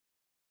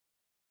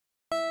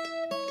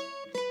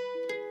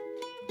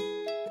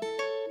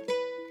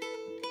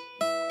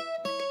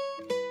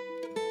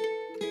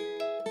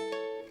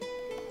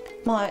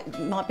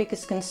My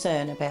biggest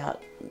concern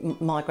about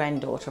my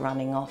granddaughter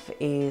running off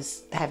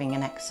is having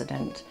an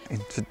accident. In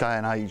today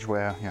and age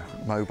where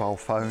mobile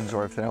phones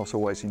or everything else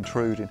always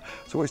intruding,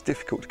 it's always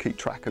difficult to keep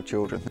track of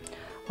children.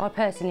 I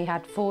personally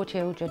had 4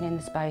 children in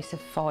the space of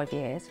 5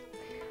 years,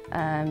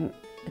 a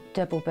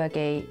double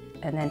buggy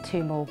and then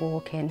 2 more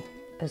walking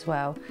as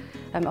well.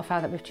 I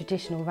found that with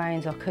traditional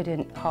reins I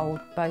couldn't hold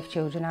both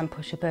children and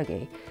push a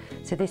buggy,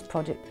 so this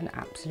project is an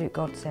absolute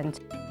godsend.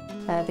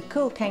 The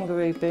Kool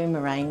Kangaroos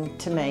Boomerein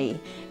to me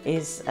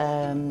is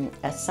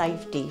a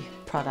safety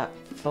product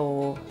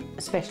for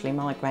especially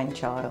my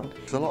grandchild.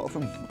 A lot of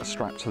them are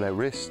strapped to their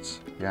wrists,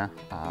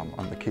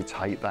 and the kids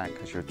hate that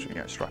because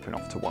you're strapping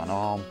off to one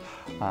arm.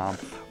 But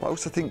I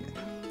also think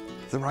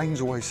the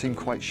reins always seem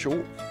quite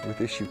short. With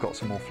this you've got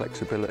some more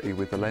flexibility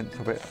with the length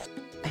of it.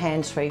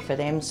 Hands-free for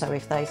them, so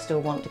if they still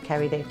want to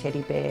carry their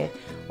teddy bear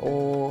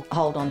or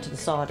hold on to the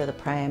side of the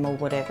pram or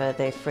whatever,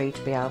 they're free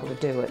to be able to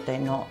do it. They're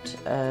not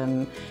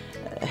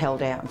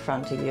held out in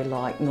front of you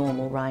like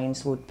normal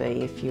reins would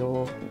be if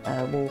you're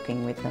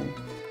walking with them.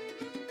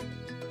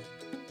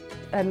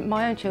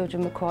 My own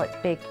children were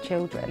quite big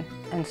children,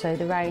 and so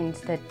the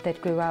reins,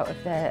 they'd grew out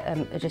of their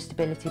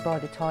adjustability by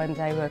the time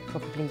they were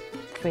probably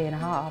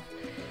 3.5.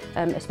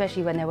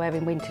 Especially when they're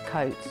wearing winter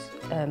coats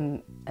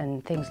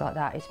and things like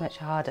that, it's much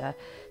harder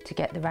to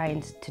get the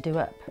reins to do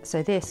up.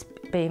 So this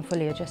being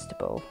fully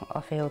adjustable,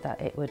 I feel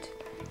that it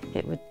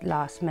would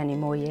last many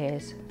more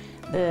years.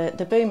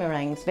 The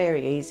Boomerein's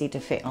very easy to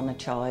fit on a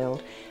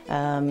child.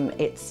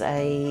 It's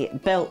a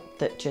belt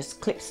that just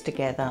clips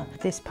together.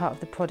 This part of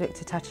the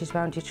product attaches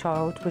around your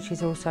child, which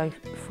is also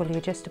fully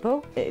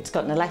adjustable. It's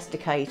got an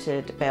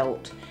elasticated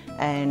belt,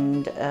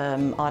 and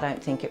I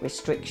don't think it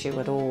restricts you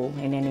at all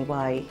in any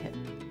way.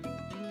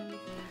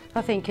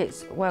 I think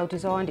it's well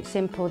designed, it's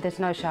simple, there's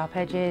no sharp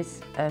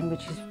edges,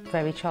 which is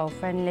very child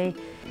friendly.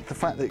 The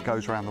fact that it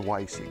goes around the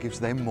waist, it gives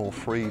them more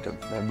freedom.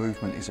 Their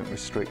movement isn't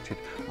restricted,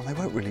 and they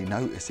won't really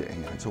notice it.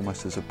 It's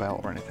almost as a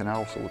belt or anything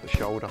else. Or the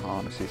shoulder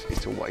harnesses,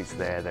 it's always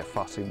there. They're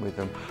fussing with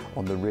them.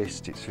 On the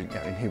wrist, it's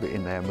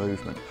inhibiting their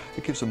movement.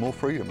 It gives them more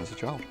freedom as a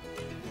child.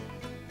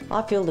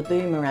 I feel the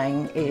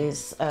Boomerein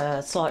is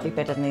slightly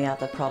better than the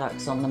other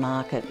products on the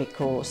market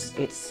because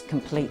it's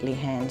completely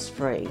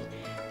hands-free.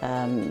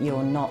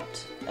 You're not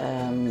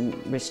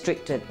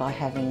restricted by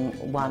having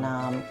one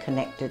arm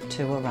connected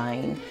to a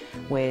rein,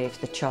 where if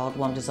the child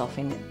wanders off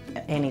in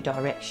any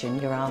direction,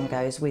 your arm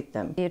goes with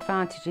them. The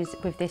advantages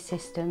with this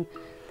system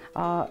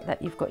are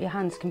that you've got your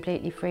hands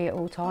completely free at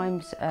all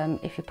times,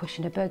 if you're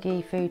pushing a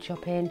buggy, food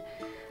shopping,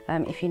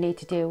 if you need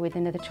to deal with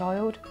another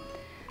child.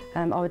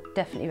 I would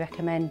definitely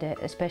recommend it,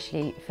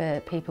 especially for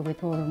people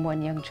with more than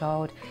one young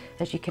child,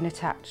 as you can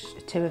attach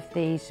 2 of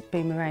these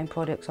Boomerein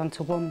products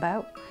onto one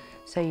belt,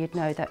 so you'd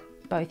know that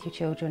both your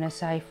children are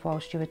safe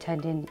whilst you're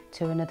attending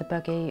to another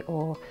buggy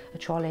or a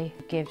trolley.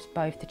 It gives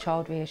both the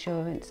child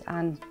reassurance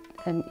and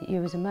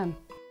you as a mum.